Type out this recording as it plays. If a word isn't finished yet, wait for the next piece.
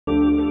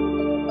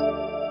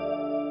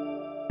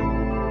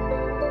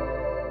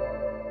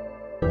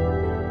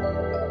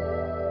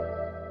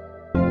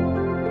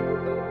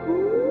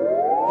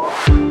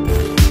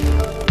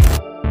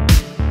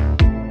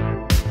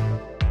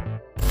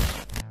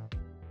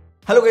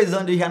Hello guys,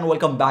 Dhananjay here and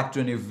welcome back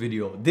to a new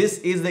video. This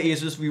is the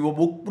Asus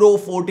Vivobook Pro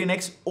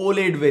 14X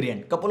OLED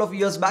variant. Couple of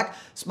years back,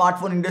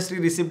 smartphone industry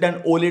received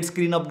an OLED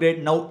screen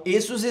upgrade. Now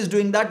Asus is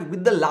doing that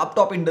with the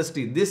laptop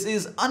industry. This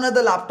is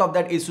another laptop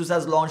that Asus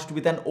has launched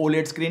with an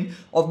OLED screen.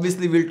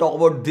 Obviously, we'll talk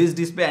about this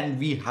display and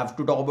we have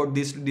to talk about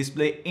this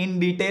display in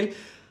detail.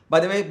 By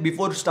the way,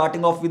 before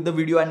starting off with the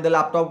video and the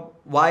laptop,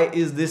 why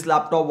is this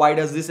laptop, why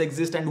does this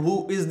exist and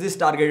who is this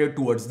targeted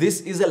towards?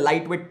 This is a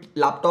lightweight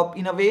laptop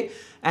in a way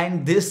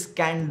and this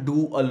can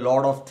do a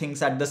lot of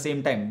things at the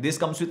same time. This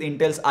comes with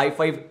Intel's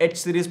i5 H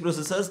series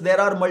processors. There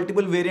are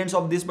multiple variants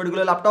of this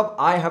particular laptop.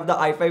 I have the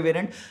i5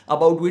 variant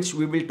about which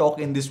we will talk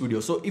in this video.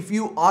 So if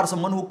you are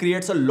someone who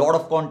creates a lot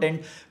of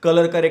content,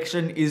 color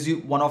correction is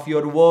one of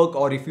your work,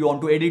 or if you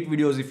want to edit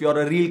videos, if you're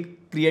a real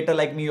creator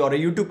like me or a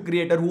YouTube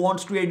creator who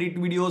wants to edit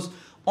videos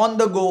on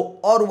the go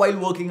or while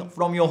working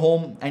from your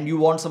home and you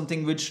want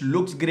something which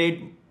looks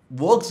great,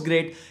 works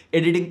great,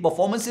 editing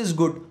performance is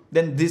good,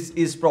 then this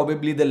is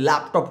probably the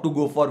laptop to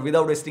go for.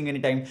 Without wasting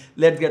any time,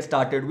 let's get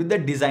started with the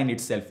design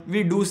itself.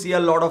 We do see a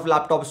lot of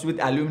laptops with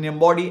aluminum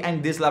body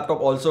and this laptop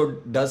also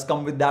does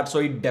come with that, so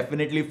it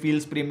definitely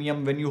feels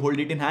premium when you hold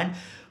it in hand.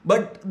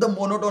 But the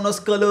monotonous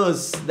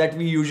colors that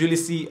we usually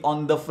see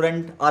on the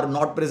front are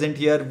not present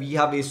here. We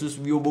have Asus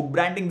Vivobook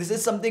branding. This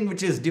is something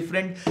which is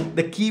different.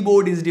 The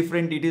keyboard is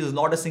different. It is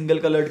not a single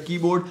colored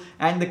keyboard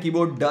and the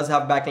keyboard does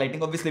have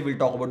backlighting. Obviously, we'll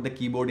talk about the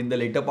keyboard in the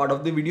later part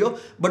of the video.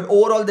 But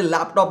overall, the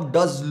laptop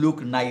does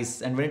look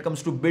nice. And when it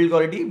comes to build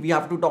quality, we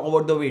have to talk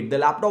about the weight. The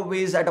laptop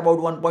weighs at about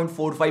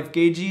 1.45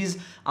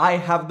 kgs. I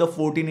have the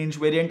 14-inch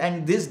variant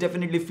and this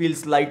definitely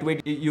feels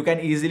lightweight. You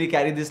can easily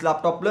carry this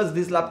laptop. Plus,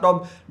 this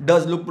laptop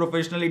does look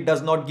professional. It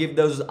does not give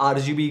those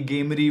RGB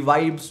gamery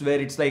vibes where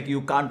it's like you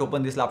can't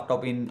open this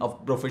laptop in a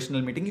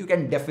professional meeting. You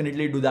can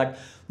definitely do that,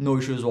 no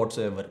issues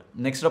whatsoever.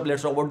 Next up,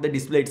 let's talk about the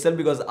display itself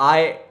because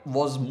I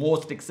was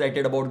most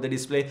excited about the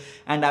display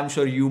and I'm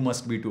sure you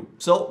must be too.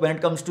 So when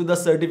it comes to the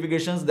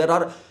certifications, there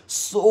are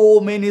so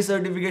many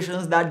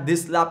certifications that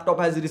this laptop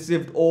has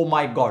received. Oh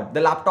my god,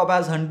 the laptop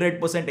has 100%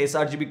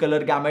 sRGB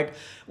color gamut,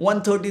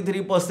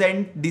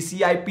 133%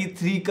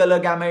 DCI-P3 color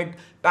gamut,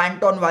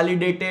 Pantone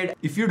validated.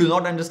 If you do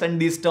not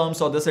understand these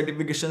terms or the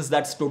certifications,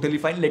 that's totally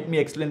fine. Let me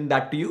explain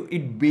that to you.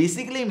 It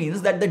basically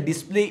means that the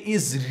display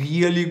is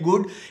really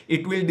good.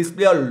 It will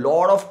display a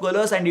lot of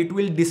colors and it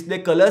will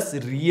display colors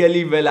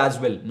really well as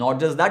well. Not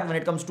just that, when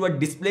it comes to a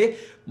display,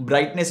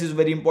 brightness is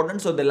very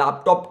important. So the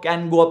laptop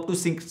can go up to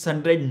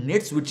 600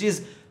 nits, which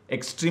is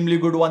extremely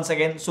good once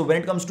again. So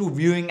when it comes to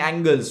viewing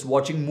angles,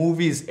 watching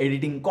movies,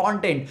 editing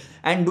content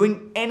and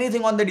doing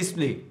anything on the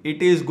display,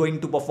 it is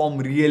going to perform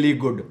really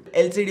good.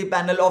 LCD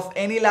panel of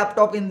any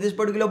laptop in this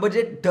particular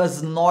budget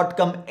does not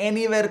come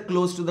anywhere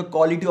close to the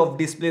quality of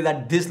display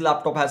that this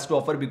laptop has to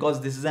offer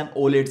because this is an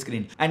OLED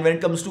screen. And when it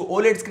comes to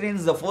OLED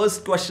screens, the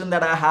first question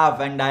that I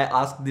have, and I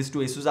asked this to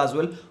Asus as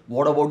well,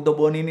 what about the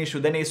burn-in issue?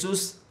 Then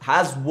Asus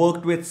has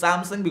worked with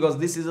Samsung because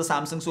this is a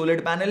Samsung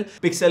OLED panel,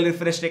 pixel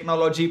refresh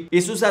technology.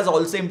 Asus has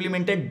also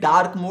implemented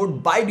dark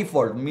mode by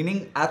default,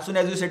 meaning as soon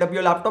as you set up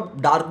your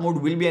laptop, dark mode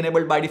will be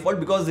enabled by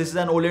default because this is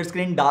an OLED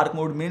screen. Dark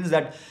mode means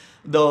that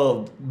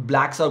the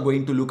blacks are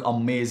going to look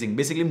amazing.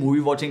 Basically, movie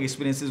watching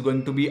experience is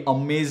going to be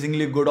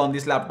amazingly good on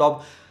this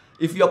laptop.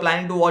 If you're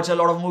planning to watch a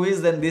lot of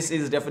movies, then this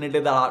is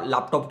definitely the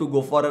laptop to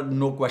go for,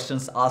 no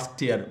questions asked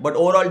here. But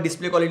overall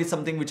display quality is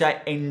something which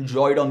I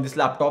enjoyed on this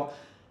laptop.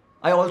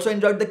 I also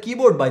enjoyed the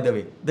keyboard, by the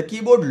way. The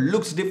keyboard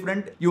looks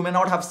different. You may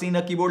not have seen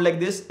a keyboard like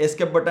this.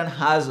 Escape button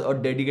has a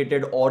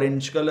dedicated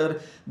orange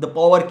color. The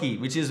power key,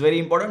 which is very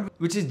important,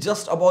 which is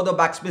just above the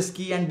backspace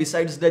key and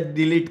besides the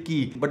delete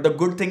key. But the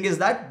good thing is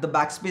that the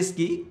backspace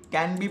key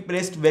can be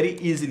pressed very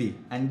easily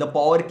and the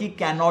power key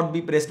cannot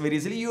be pressed very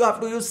easily. You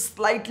have to use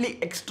slightly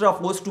extra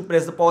force to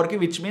press the power key,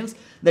 which means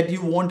that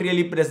you won't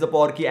really press the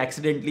power key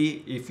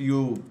accidentally. If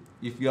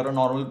you're a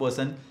normal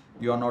person,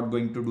 you are not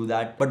going to do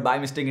that. But by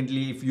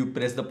mistakenly, if you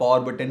press the power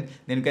button,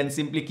 then you can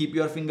simply keep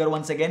your finger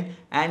once again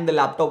and the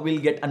laptop will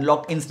get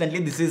unlocked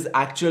instantly. This is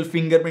actual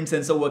fingerprint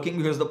sensor working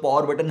because the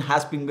power button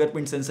has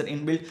fingerprint sensor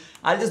inbuilt.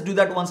 I'll just do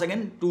that once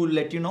again to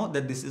let you know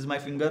that this is my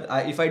finger.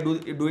 If I do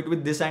it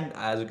with this hand,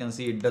 as you can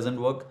see, it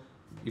doesn't work.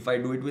 If I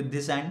do it with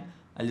this hand,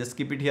 I'll just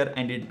keep it here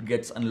and it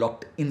gets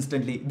unlocked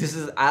instantly. This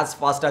is as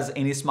fast as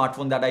any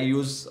smartphone that I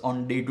use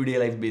on day-to-day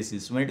life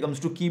basis. When it comes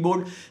to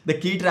keyboard, the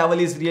key travel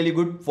is really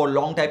good. For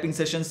long typing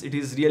sessions, it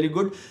is really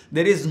good.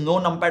 There is no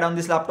numpad on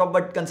this laptop,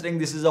 but considering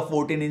this is a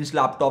 14-inch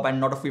laptop and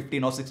not a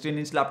 15 or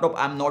 16-inch laptop,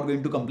 I'm not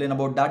going to complain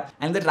about that.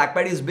 And the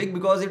trackpad is big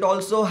because it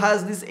also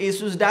has this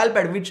Asus dial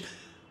pad, which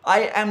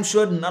I am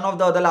sure none of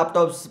the other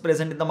laptops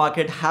present in the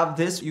market have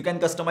this. You can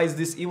customize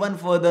this even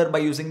further by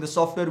using the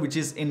software which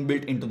is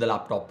inbuilt into the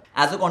laptop.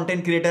 As a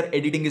content creator,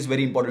 editing is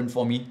very important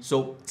for me.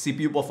 So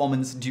CPU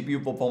performance,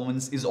 GPU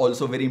performance is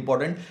also very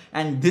important.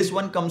 And this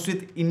one comes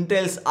with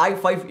Intel's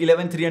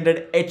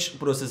i5-11300H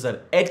processor.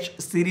 H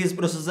series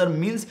processor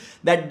means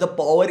that the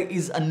power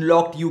is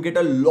unlocked. You get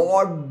a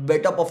lot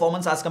better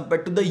performance as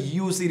compared to the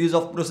U series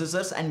of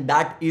processors, and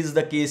that is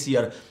the case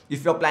here.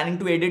 If you're planning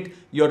to edit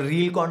your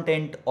real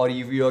content or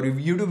if you your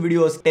YouTube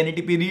videos,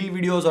 1080p reel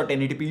videos or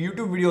 1080p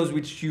YouTube videos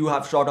which you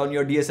have shot on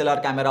your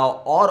DSLR camera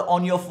or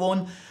on your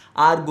phone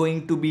are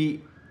going to be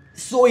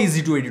so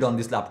easy to edit on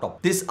this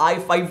laptop. This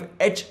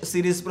i5H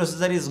series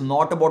processor is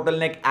not a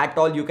bottleneck at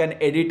all. You can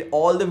edit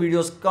all the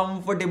videos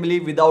comfortably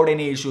without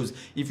any issues.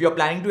 If you're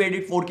planning to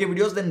edit 4K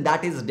videos, then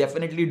that is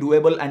definitely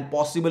doable and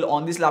possible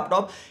on this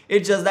laptop.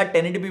 It's just that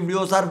 1080p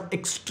videos are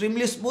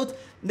extremely smooth.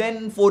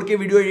 Then 4K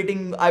video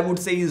editing, I would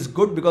say, is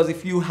good, because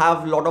if you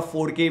have a lot of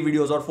 4K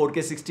videos or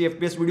 4K 60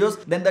 FPS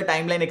videos, then the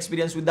timeline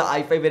experience with the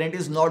i5 variant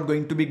is not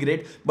going to be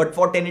great. But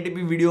for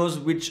 1080p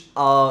videos, which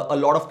a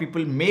lot of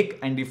people make,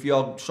 and if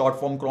you're short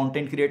form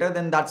content creator,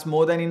 then that's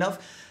more than enough.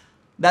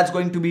 That's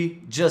going to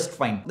be just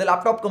fine. The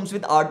laptop comes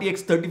with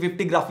RTX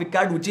 3050 graphic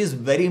card, which is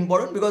very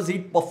important because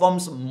it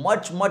performs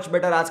much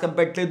better as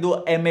compared to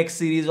the MX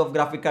series of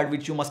graphic card,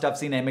 which you must have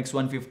seen: MX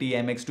 150,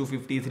 MX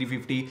 250,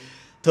 350.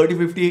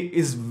 3050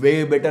 is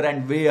way better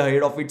and way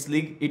ahead of its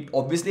league. It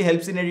obviously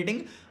helps in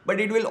editing, but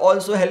it will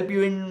also help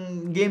you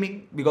in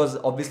gaming, because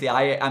obviously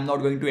I am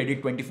not going to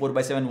edit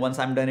 24/7 once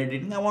I'm done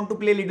editing. I want to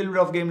play a little bit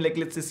of game, like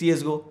let's say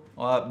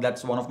CSGO.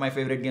 That's one of my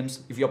favorite games.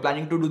 If you're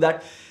planning to do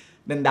that,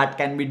 then that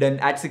can be done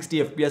at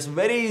 60 FPS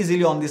very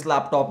easily on this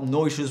laptop,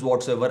 no issues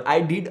whatsoever.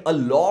 I did a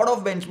lot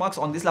of benchmarks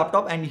on this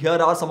laptop, and here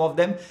are some of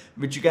them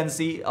which you can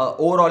see.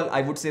 Overall,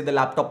 I would say the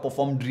laptop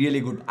performed really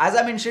good. As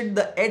I mentioned,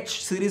 the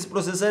H series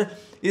processor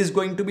is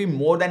going to be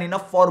more than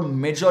enough for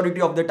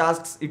majority of the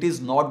tasks. It is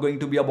not going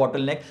to be a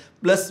bottleneck.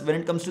 Plus, when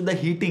it comes to the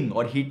heating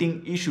or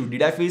heating issue,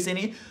 did I face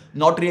any?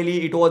 Not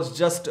really. It was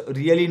just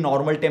really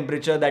normal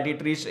temperature that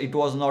it reached. It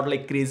was not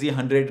like crazy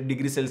 100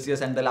 degrees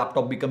Celsius and the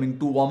laptop becoming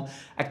too warm.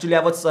 Actually,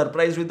 I was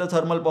surprised with the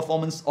thermal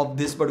performance of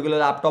this particular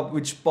laptop,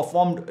 which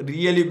performed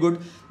really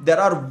good. There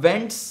are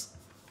vents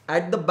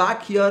at the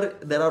back here.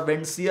 There are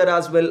vents here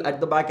as well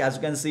at the back, as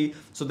you can see.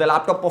 So the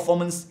laptop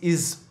performance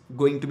is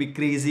going to be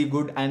crazy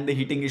good, and the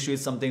heating issue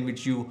is something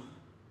which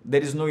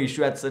there is no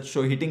issue as such.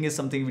 So heating is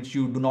something which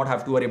you do not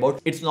have to worry about.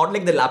 It's not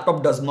like the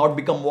laptop does not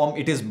become warm.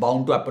 It is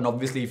bound to happen.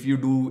 Obviously, if you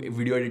do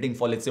video editing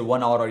for, let's say,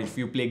 1 hour, or if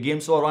you play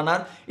games for 1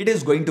 hour, it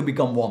is going to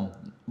become warm,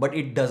 but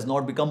it does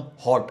not become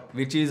hot,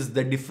 which is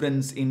the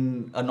difference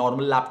in a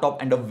normal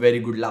laptop and a very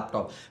good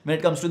laptop. When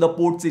it comes to the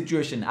port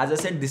situation, as I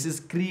said, this is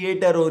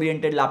creator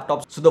oriented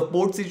laptop, so the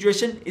port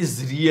situation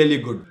is really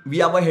good. We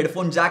have a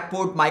headphone jack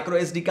port, micro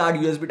SD card,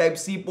 USB type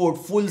C port,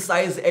 full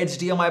size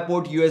HDMI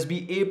port,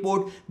 USB A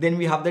port. Then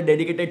we have the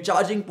dedicated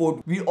charging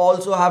port. We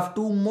also have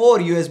 2 more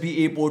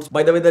USB A ports.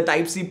 By the way, the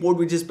type C port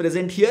which is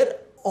present here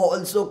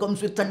also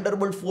comes with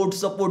Thunderbolt 4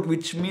 support,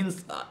 which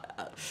means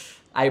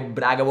I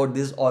brag about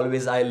this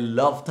always. I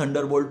love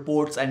Thunderbolt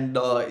ports, and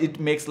it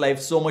makes life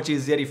so much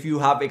easier if you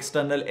have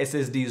external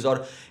SSDs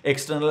or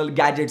external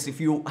gadgets.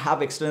 If you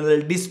have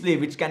external display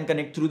which can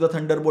connect through the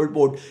Thunderbolt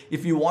port.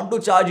 If you want to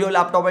charge your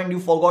laptop and you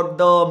forgot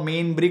the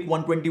main brick,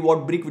 120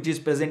 watt brick which is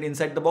present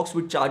inside the box,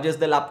 which charges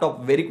the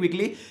laptop very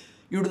quickly,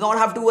 you do not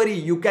have to worry.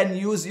 You can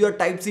use your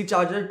Type-C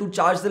charger to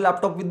charge the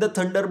laptop with the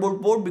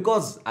Thunderbolt port,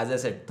 because as I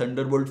said,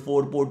 Thunderbolt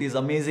 4 port is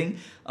amazing,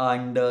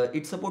 and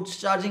it supports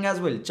charging as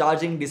well.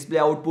 Charging, display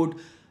output,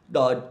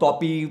 the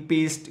copy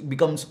paste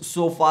becomes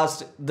so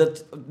fast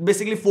that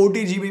basically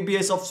 40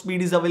 Gbps of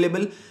speed is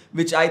available,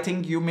 which I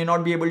think you may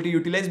not be able to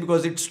utilize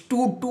because it's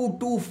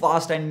too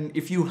fast. And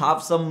if you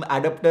have some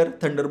adapter,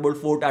 Thunderbolt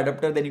 4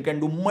 adapter, then you can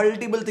do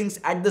multiple things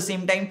at the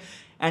same time,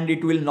 and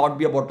it will not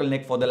be a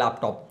bottleneck for the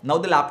laptop. Now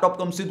the laptop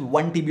comes with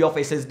 1 TB of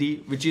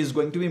SSD, which is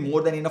going to be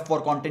more than enough for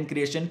content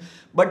creation.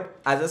 But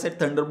as I said,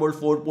 Thunderbolt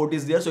 4 port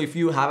is there. So if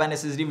you have an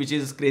SSD which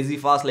is crazy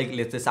fast, like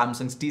let's say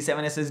Samsung's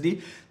T7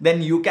 SSD,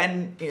 then you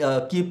can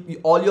keep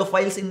all your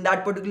files in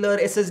that particular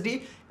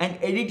SSD and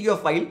edit your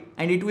file,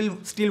 and it will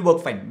still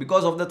work fine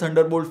because of the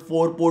Thunderbolt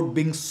 4 port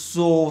being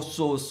so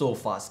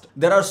fast.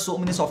 There are so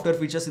many software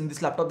features in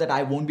this laptop that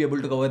I won't be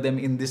able to cover them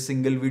in this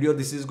single video.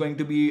 This is going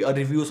to be a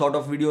review sort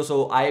of video,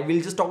 so I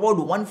will just talk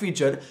about one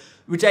feature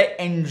which I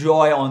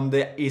enjoy on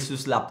the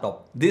Asus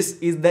laptop. This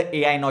is the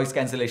AI noise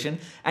cancellation,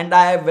 and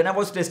when I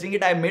was testing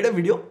it, I made a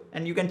video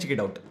and you can check it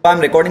out. I'm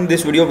recording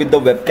this video with the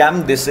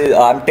webcam. This is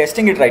I'm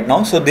testing it right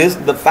now. So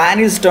the fan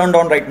is turned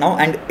on right now,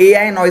 and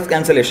AI noise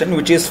cancellation,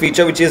 which is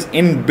feature which is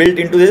inbuilt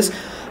into this,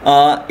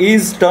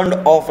 is turned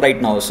off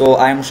right now. So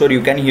I am sure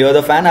you can hear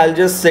the fan. I'll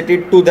just set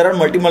it to, there are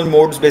multiple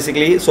modes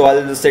basically, so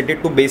I'll just set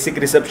it to basic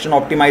reception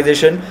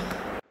optimization.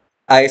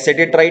 I set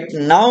it right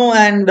now,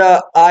 and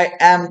I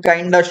am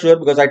kinda sure,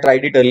 because I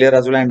tried it earlier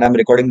as well and I'm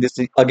recording this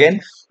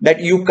again, that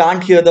you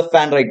can't hear the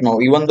fan right now.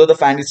 Even though the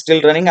fan is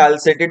still running, I'll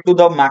set it to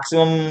the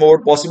maximum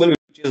mode possible,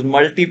 which is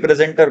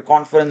multi-presenter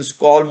conference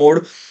call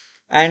mode,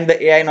 and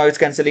the AI noise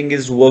cancelling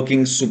is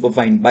working super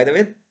fine. By the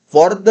way,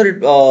 for the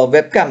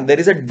webcam, there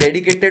is a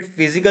dedicated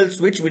physical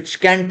switch which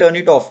can turn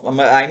it off.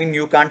 I mean,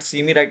 you can't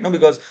see me right now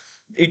because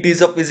it is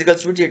a physical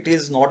switch. It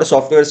is not a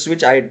software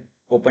switch. I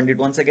opened it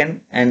once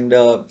again, and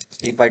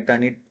if I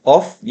turn it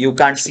off, you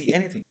can't see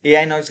anything.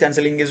 AI noise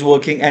cancelling is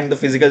working, and the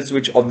physical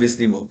switch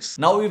obviously works.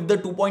 Now, if the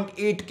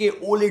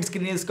 2.8K OLED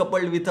screen is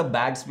coupled with a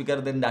bad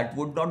speaker, then that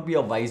would not be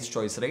a wise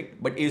choice,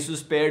 right? But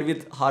Asus paired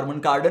with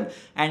Harman Kardon,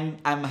 and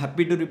I'm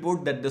happy to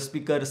report that the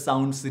speaker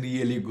sounds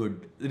really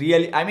good.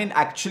 Really, I mean,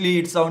 actually,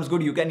 it sounds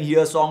good. You can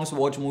hear songs,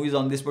 watch movies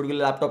on this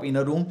particular laptop in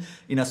a room,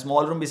 in a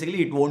small room.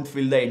 Basically, it won't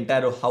fill the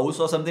entire house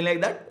or something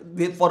like that.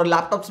 For a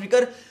laptop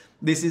speaker,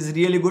 this is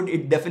really good.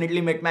 It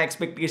definitely met my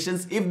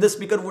expectations. If the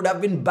speaker would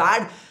have been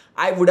bad,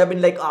 I would have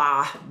been like,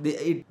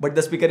 but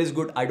the speaker is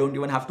good. I don't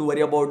even have to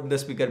worry about the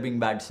speaker being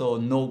bad. So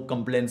no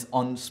complaints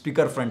on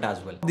speaker front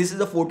as well. This is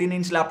a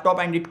 14-inch laptop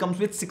and it comes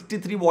with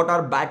 63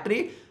 watt-hour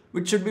battery,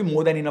 which should be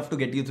more than enough to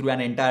get you through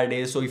an entire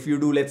day. So if you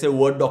do, let's say,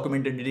 Word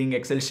document editing,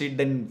 Excel sheet,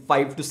 then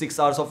 5 to 6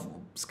 hours of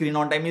screen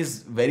on time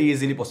is very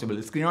easily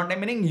possible. Screen on time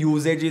meaning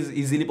usage is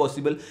easily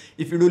possible.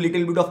 If you do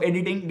little bit of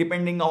editing,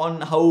 depending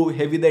on how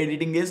heavy the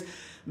editing is,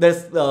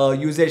 this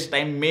usage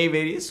time may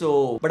vary.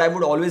 So, but I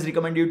would always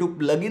recommend you to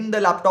plug in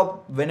the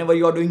laptop whenever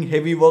you are doing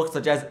heavy work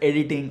such as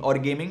editing or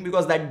gaming,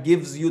 because that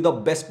gives you the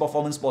best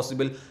performance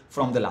possible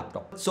from the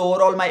laptop. So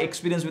overall, my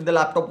experience with the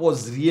laptop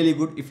was really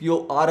good. If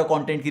you are a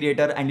content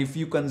creator and if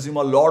you consume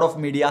a lot of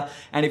media,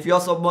 and if you are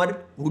someone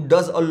who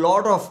does a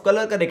lot of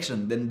color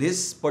correction, then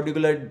this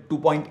particular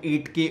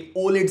 2.8K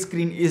OLED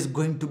screen is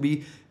going to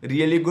be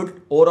really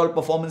good. Overall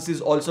performance is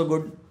also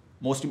good.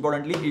 Most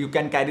importantly, you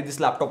can carry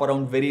this laptop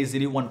around very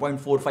easily.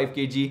 1.45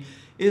 kg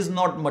is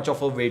not much of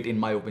a weight in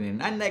my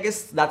opinion. And I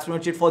guess that's pretty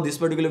much it for this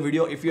particular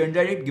video. If you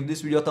enjoyed it, give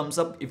this video a thumbs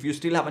up. If you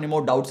still have any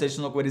more doubts,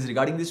 suggestions or queries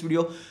regarding this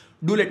video,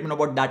 do let me know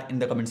about that in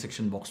the comment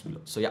section box below.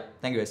 So yeah,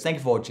 thank you guys. Thank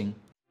you for watching.